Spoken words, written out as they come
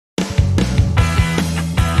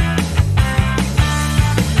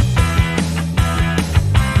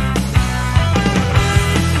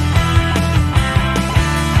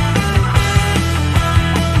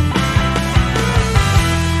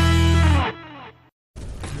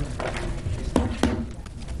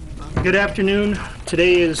Good afternoon.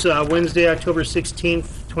 Today is Wednesday, October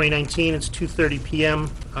 16th, 2019. It's 2:30 p.m.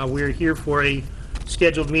 We're here for a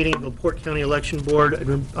scheduled meeting of the LaPorte County Election Board. I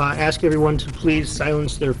would ask everyone to please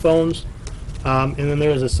silence their phones. And then there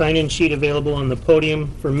is a sign-in sheet available on the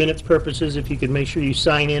podium for minutes purposes. If you could make sure you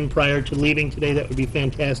sign in prior to leaving today, that would be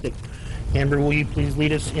fantastic. Amber, will you please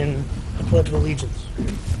lead us in the Pledge of Allegiance? I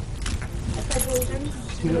pledge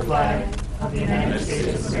allegiance To the flag of the United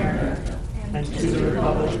States of America and to the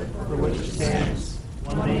republic for which it stands,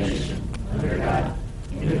 one nation, under God,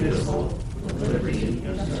 indivisible, with liberty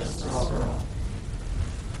and justice for all.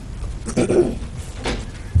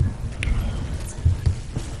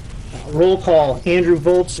 Roll call. Andrew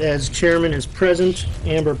Volz as chairman is present.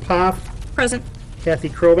 Amber Poff. Present. Kathy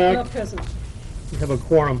Krobach. Not present. We have a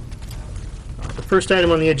quorum. The first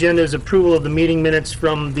item on the agenda is approval of the meeting minutes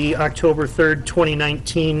from the October 3rd,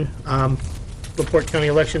 2019 LaPorte County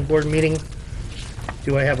Election Board meeting.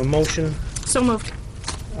 Do I have a motion? So moved.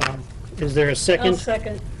 Is there a second? I'll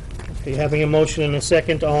second. Okay, having a motion and a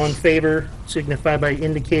second, all in favor signify by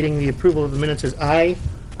indicating the approval of the minutes as aye.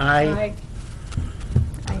 Aye.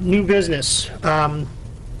 New business. The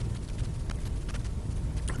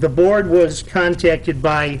board was contacted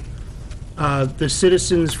by the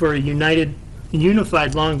Citizens for a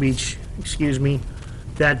Unified Long Beach,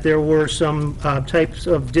 that there were some types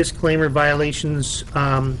of disclaimer violations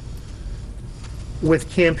with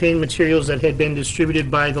campaign materials that had been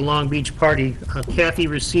distributed by the Long Beach Party. Kathy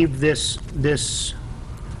received this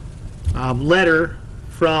letter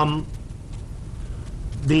from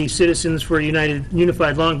the Citizens for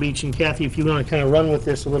Unified Long Beach, and Kathy, if you want to kind of run with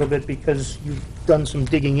this a little bit, because you've done some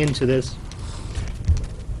digging into this.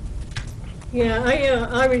 Yeah,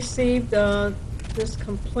 I received this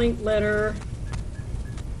complaint letter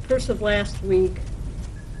first of last week,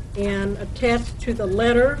 and attached to the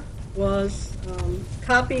letter was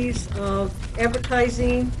copies of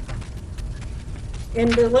advertising, and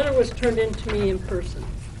the letter was turned in to me in person.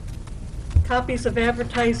 Copies of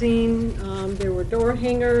advertising, there were door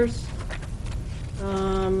hangers,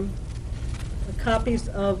 copies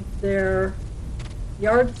of their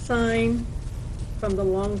yard sign from the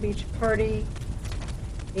Long Beach Party,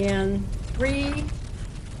 and 3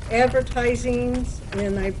 advertisings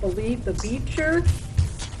in, I believe, the Beecher,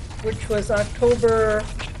 which was October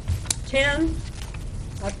 10,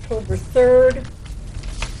 October 3rd,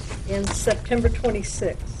 and September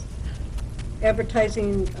 26th,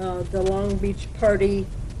 advertising the Long Beach Party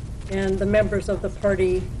and the members of the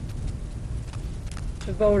party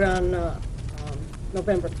to vote on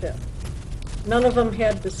November 5th. None of them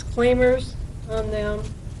had disclaimers on them,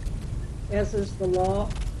 as is the law.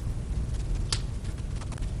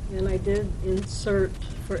 And I did insert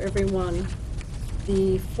for everyone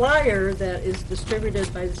the flyer that is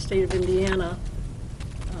distributed by the state of Indiana,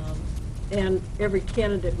 and every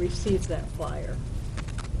candidate receives that flyer.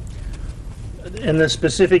 And the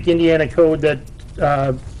specific Indiana code that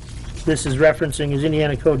this is referencing is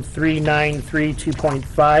Indiana Code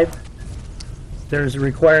 3932.5. There's a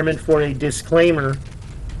requirement for a disclaimer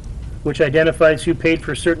which identifies who paid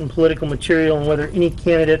for certain political material and whether any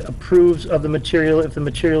candidate approves of the material if the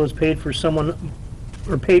material is paid for someone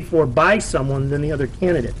or paid for by someone than the other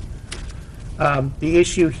candidate. The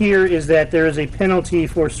issue here is that there is a penalty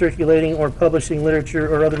for circulating or publishing literature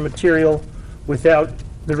or other material without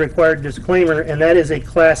the required disclaimer, and that is a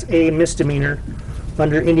Class A misdemeanor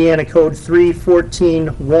under Indiana Code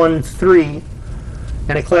 31413.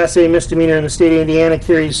 And a Class A misdemeanor in the state of Indiana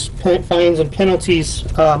carries fines and penalties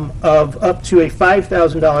of up to a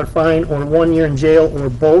 $5,000 fine or 1 year in jail or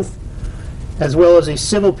both, as well as a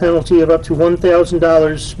civil penalty of up to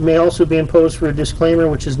 $1,000 may also be imposed for a disclaimer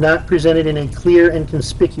which is not presented in a clear and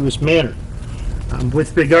conspicuous manner.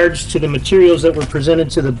 With regards to the materials that were presented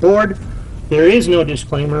to the board, there is no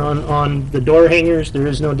disclaimer on the door hangers. There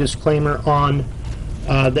is no disclaimer on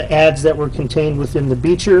the ads that were contained within the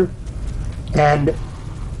Beecher. And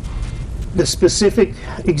the specific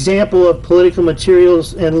example of political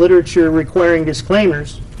materials and literature requiring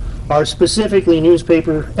disclaimers are specifically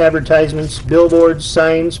newspaper advertisements, billboards,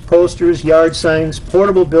 signs, posters, yard signs,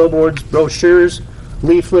 portable billboards, brochures,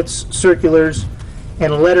 leaflets, circulars,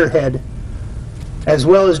 and letterhead, as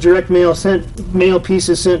well as direct mail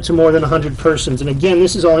pieces sent to more than 100 persons. And again,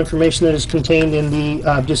 this is all information that is contained in the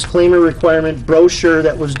disclaimer requirement brochure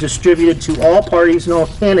that was distributed to all parties and all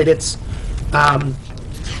candidates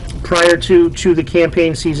prior to the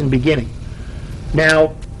campaign season beginning.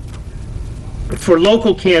 Now, for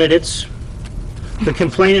local candidates, the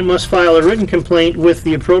complainant must file a written complaint with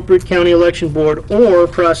the appropriate county election board or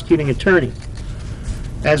prosecuting attorney.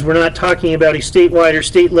 as we're not talking about a statewide or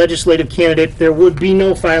state legislative candidate, there would be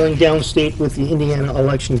no filing downstate with the Indiana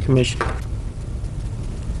Election Commission.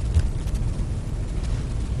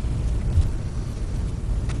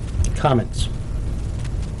 Comments?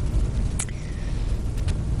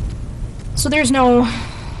 So there's no,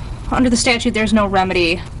 under the statute, there's no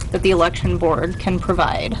remedy that the election board can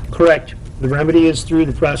provide. Correct. The remedy is through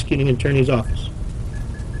the prosecuting attorney's office.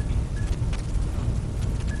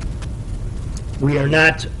 We are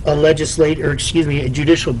not a a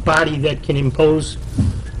judicial body that can impose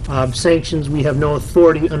sanctions. We have no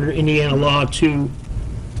authority under Indiana law to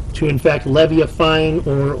in fact levy a fine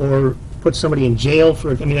or put somebody in jail for.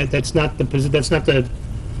 I mean, that's not the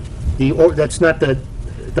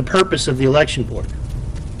purpose of the election board.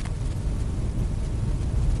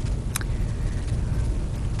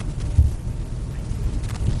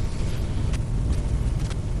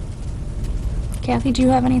 Kathy, do you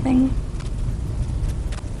have anything?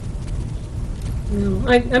 No,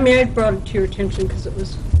 I mean, I brought it to your attention because it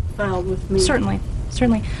was filed with me. Certainly,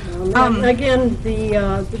 certainly. And again,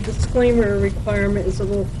 the disclaimer requirement is a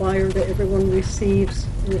little flyer that everyone receives.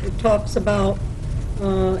 And it talks about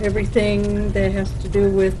everything that has to do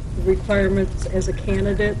with the requirements as a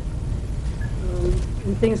candidate,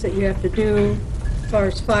 and things that you have to do as far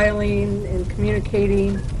as filing and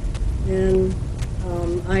communicating. And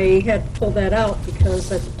I had to pull that out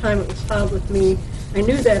because at the time it was filed with me, I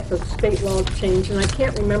knew that the state law changed, and I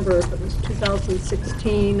can't remember if it was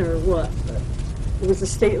 2016 or what, but it was a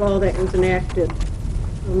state law that was enacted.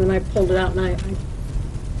 And then I pulled it out and I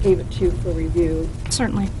gave it to you for review.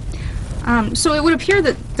 Certainly. So it would appear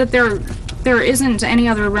that there isn't any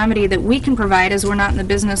other remedy that we can provide, as we're not in the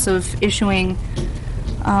business of issuing,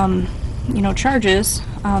 charges.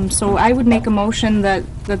 So I would make a motion that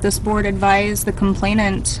this board advise the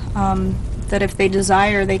complainant that if they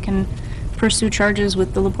desire, they can pursue charges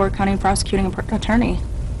with the LaPorte County prosecuting attorney.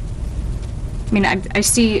 I mean, I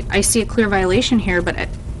see a clear violation here, but I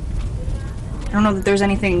don't know that there's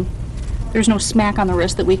anything. There's no smack on the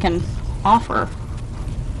wrist that we can offer.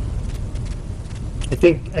 I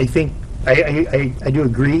do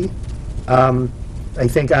agree. I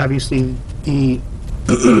think obviously the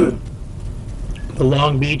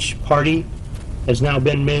Long Beach party has now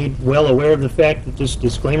been made well aware of the fact that this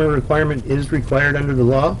disclaimer requirement is required under the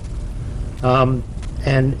law.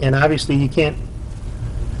 And obviously you can't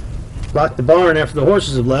lock the barn after the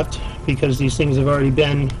horses have left because these things have already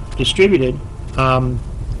been distributed. I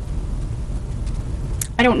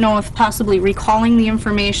don't know if possibly recalling the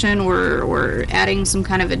information or adding some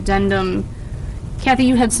kind of addendum. Kathy,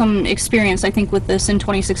 you had some experience, I think, with this in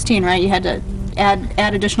 2016, right? You had to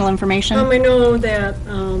add additional information? I know that,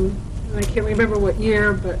 I can't remember what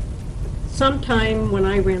year, but sometime when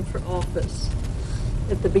I ran for office,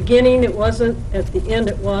 at the beginning it wasn't, at the end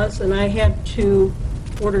it was, and I had to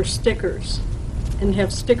order stickers and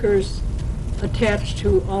have stickers attached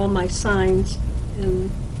to all my signs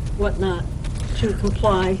and whatnot to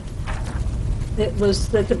comply. It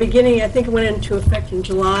was at the beginning, I think it went into effect in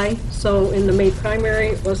July, so in the May primary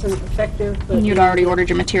it wasn't effective. But you'd already ordered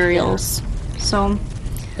your materials, so.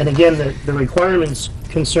 And again, the requirements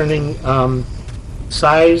concerning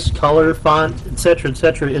size, color, font, et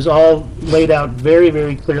cetera, is all laid out very,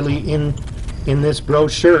 very clearly in this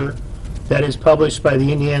brochure that is published by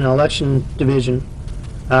the Indiana Election Division.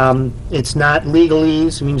 It's not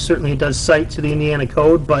legalese. I mean, certainly it does cite to the Indiana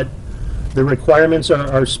Code, but the requirements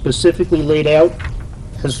are specifically laid out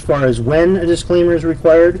as far as when a disclaimer is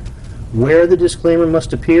required, where the disclaimer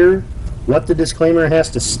must appear, what the disclaimer has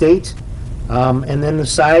to state, and then the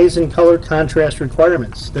size and color contrast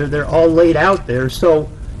requirements. They're all laid out there, so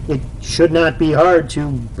it should not be hard to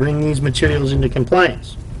bring these materials into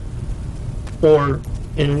compliance. Or,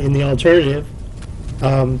 in the alternative,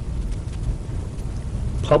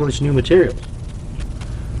 publish new materials.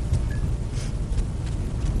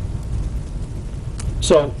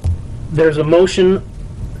 So, there's a motion,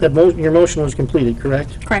 your motion was completed,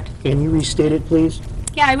 correct? Correct. Can you restate it, please?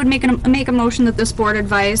 Yeah, I would make a motion that this board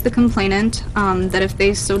advise the complainant that if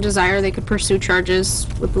they so desire, they could pursue charges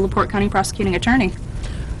with the LaPorte County prosecuting attorney.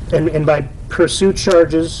 And by pursue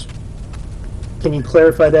charges, can you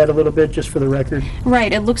clarify that a little bit, just for the record?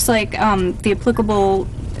 Right. It looks like the applicable,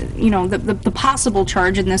 the possible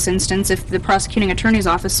charge in this instance, if the prosecuting attorney's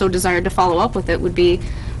office so desired to follow up with it, would be,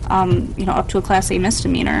 up to a Class A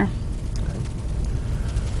misdemeanor.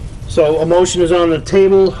 So a motion is on the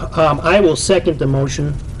table. I will second the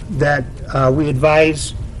motion that we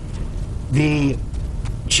advise the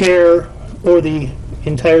chair or the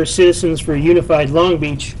entire Citizens for Unified Long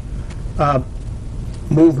Beach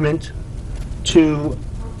movement to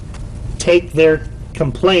take their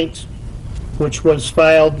complaint which was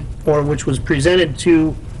filed or which was presented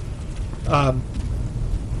to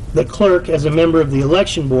the clerk as a member of the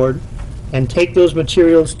election board and take those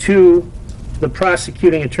materials to the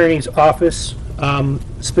prosecuting attorney's office,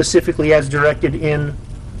 specifically as directed in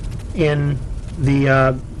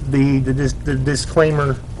the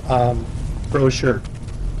disclaimer brochure.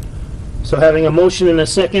 So having a motion and a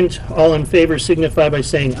second, all in favor signify by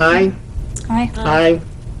saying aye. Aye. Aye.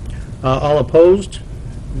 All opposed?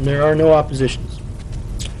 There are no oppositions.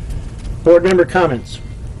 Board member comments.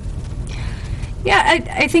 Yeah,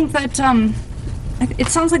 I think that it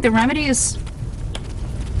sounds like the remedy is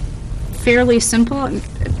fairly simple.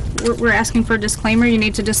 We're asking for a disclaimer. You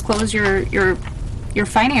need to disclose your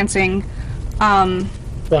financing. Well,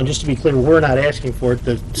 and just to be clear, we're not asking for it.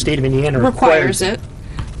 The state of Indiana Requires it.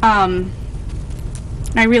 And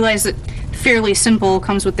I realize that fairly simple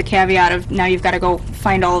comes with the caveat of now you've got to go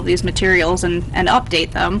find all of these materials and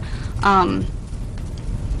update them.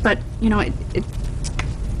 But you know, it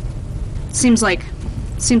seems like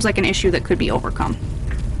an issue that could be overcome.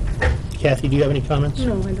 Kathy, do you have any comments?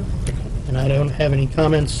 No, I don't. And I don't have any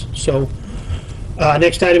comments. So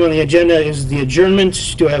next item on the agenda is the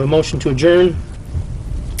adjournment. Do I have a motion to adjourn?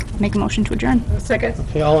 Make a motion to adjourn. Second.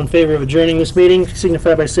 Okay, all in favor of adjourning this meeting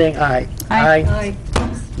signify by saying aye. Aye. Aye.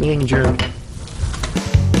 Meeting adjourned.